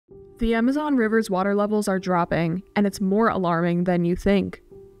The Amazon River's water levels are dropping, and it's more alarming than you think.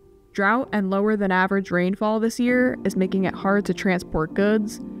 Drought and lower than average rainfall this year is making it hard to transport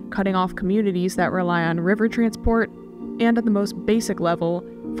goods, cutting off communities that rely on river transport, and at the most basic level,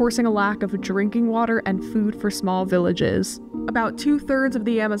 forcing a lack of drinking water and food for small villages. About 2/3 of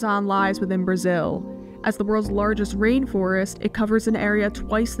the Amazon lies within Brazil. As the world's largest rainforest, it covers an area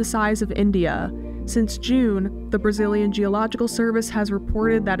twice the size of India. Since June, the Brazilian Geological Service has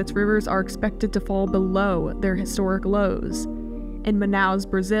reported that its rivers are expected to fall below their historic lows. In Manaus,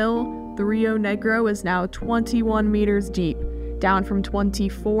 Brazil, the Rio Negro is now 21 meters deep, down from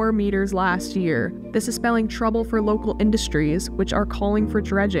 24 meters last year. This is spelling trouble for local industries, which are calling for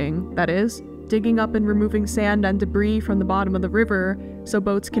dredging, that is, digging up and removing sand and debris from the bottom of the river so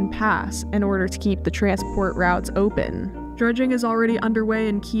boats can pass in order to keep the transport routes open. Dredging is already underway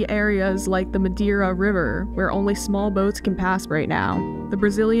in key areas like the Madeira River, where only small boats can pass right now. The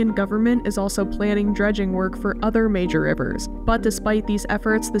Brazilian government is also planning dredging work for other major rivers, but despite these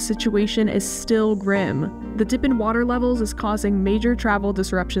efforts, the situation is still grim. The dip in water levels is causing major travel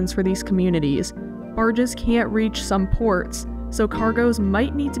disruptions for these communities. Barges can't reach some ports, so cargoes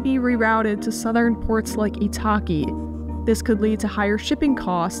might need to be rerouted to southern ports like Itaqui. This could lead to higher shipping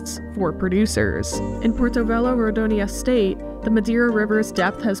costs for producers. In Porto Velho, Rondônia State, the Madeira River's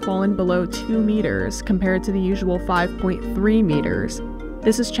depth has fallen below 2 meters compared to the usual 5.3 meters.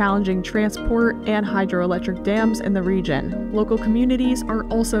 This is challenging transport and hydroelectric dams in the region. Local communities are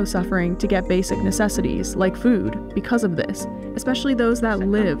also suffering to get basic necessities, like food, because of this, especially those that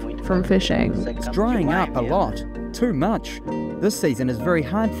live from fishing. It's drying up a lot. Too much. This season is very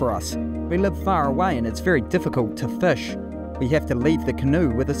hard for us. We live far away and it's very difficult to fish. We have to leave the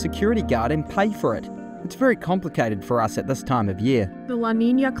canoe with a security guard and pay for it. It's very complicated for us at this time of year. The La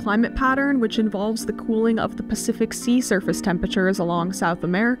Niña climate pattern, which involves the cooling of the Pacific sea surface temperatures along South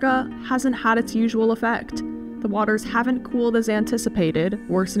America, hasn't had its usual effect. The waters haven't cooled as anticipated,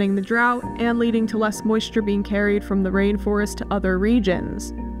 worsening the drought and leading to less moisture being carried from the rainforest to other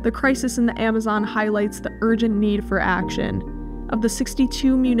regions. The crisis in the Amazon highlights the urgent need for action. Of the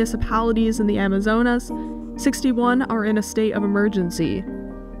 62 municipalities in the Amazonas, 61 are in a state of emergency.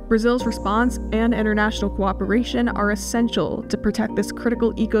 Brazil's response and international cooperation are essential to protect this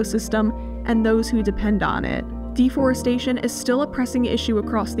critical ecosystem and those who depend on it. Deforestation is still a pressing issue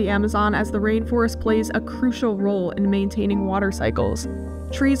across the Amazon as the rainforest plays a crucial role in maintaining water cycles.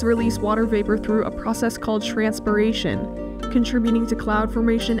 Trees release water vapor through a process called transpiration, contributing to cloud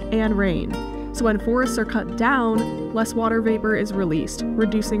formation and rain. So when forests are cut down, less water vapor is released,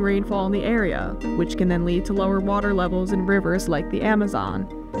 reducing rainfall in the area, which can then lead to lower water levels in rivers like the Amazon.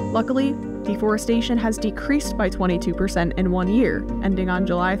 Luckily, deforestation has decreased by 22% in 1 year, ending on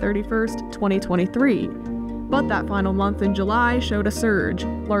July 31st, 2023. But that final month in July showed a surge,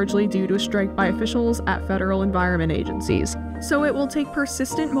 largely due to a strike by officials at federal environment agencies. So it will take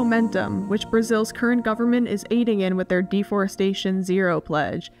persistent momentum, which Brazil's current government is aiding in with their Deforestation Zero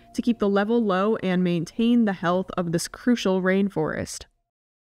pledge, to keep the level low and maintain the health of this crucial rainforest.